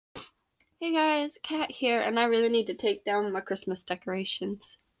Hey guys, Kat here, and I really need to take down my Christmas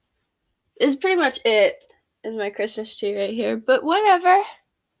decorations. This is pretty much it. Is my Christmas tree right here, but whatever.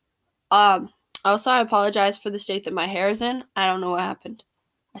 Also I apologize for the state that my hair is in. I don't know what happened.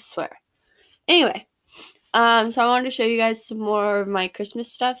 I swear. Anyway, so I wanted to show you guys some more of my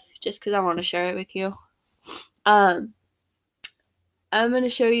Christmas stuff, just because I want to share it with you. I'm gonna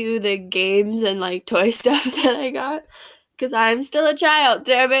show you the games and like toy stuff that I got, because I'm still a child,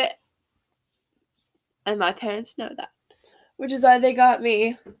 damn it. And my parents know that. Which is why they got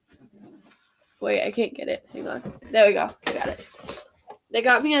me. Wait, I can't get it. Hang on. There we go. I got it. They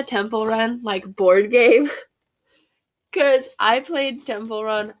got me a Temple Run, like, board game. Because I played Temple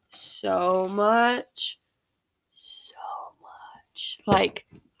Run so much. So much. Like,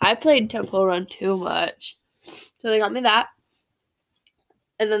 I played Temple Run too much. So they got me that.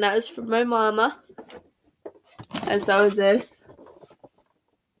 And then that was from my mama. And so is this.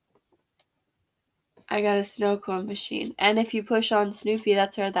 I got a snow cone machine. And if you push on Snoopy,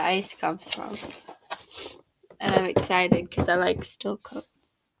 that's where the ice comes from. And I'm excited because I like snow cones.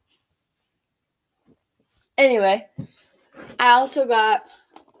 Anyway, I also got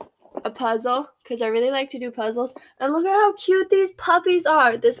a puzzle because I really like to do puzzles. And look at how cute these puppies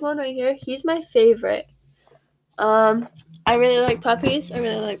are. This one right here, he's my favorite. I really like puppies. I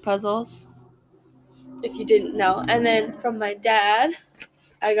really like puzzles, if you didn't know. And then from my dad,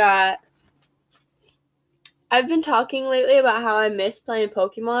 I've been talking lately about how I miss playing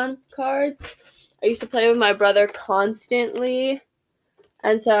Pokemon cards. I used to play with my brother constantly.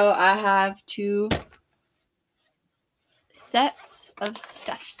 And so I have 2 sets of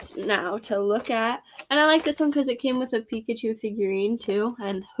stuffs now to look at. And I like this one because it came with a Pikachu figurine too.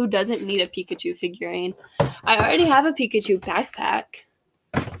 And who doesn't need a Pikachu figurine? I already have a Pikachu backpack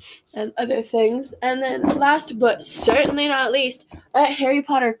and other things. And then last but certainly not least, a Harry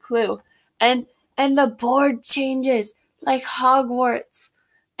Potter Clue. And the board changes like Hogwarts.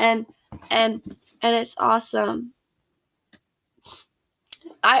 And it's awesome.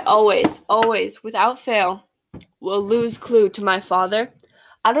 I always, without fail, will lose Clue to my father.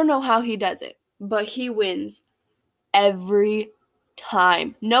 I don't know how he does it, but he wins every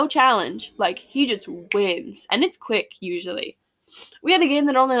time. No challenge. Like, he just wins. And it's quick, usually. We had a game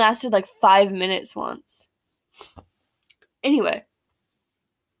that only lasted like 5 minutes once. Anyway.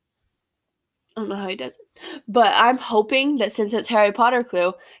 I don't know how he does it. But I'm hoping that since it's Harry Potter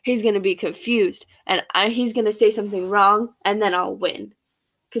Clue, he's going to be confused. And he's going to say something wrong, and then I'll win.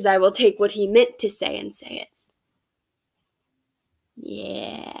 Because I will take what he meant to say and say it.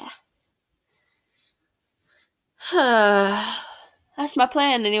 Yeah. That's my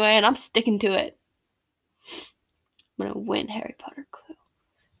plan anyway, and I'm sticking to it. I'm gonna win Harry Potter Clue.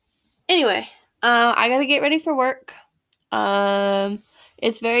 Anyway, I gotta get ready for work.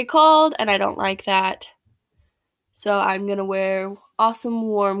 It's very cold, and I don't like that. So I'm gonna wear awesome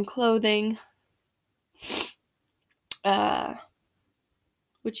warm clothing.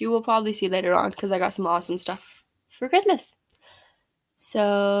 Which you will probably see later on, because I got some awesome stuff for Christmas.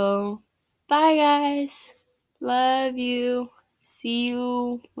 So, bye guys. Love you. See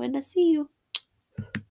you when I see you.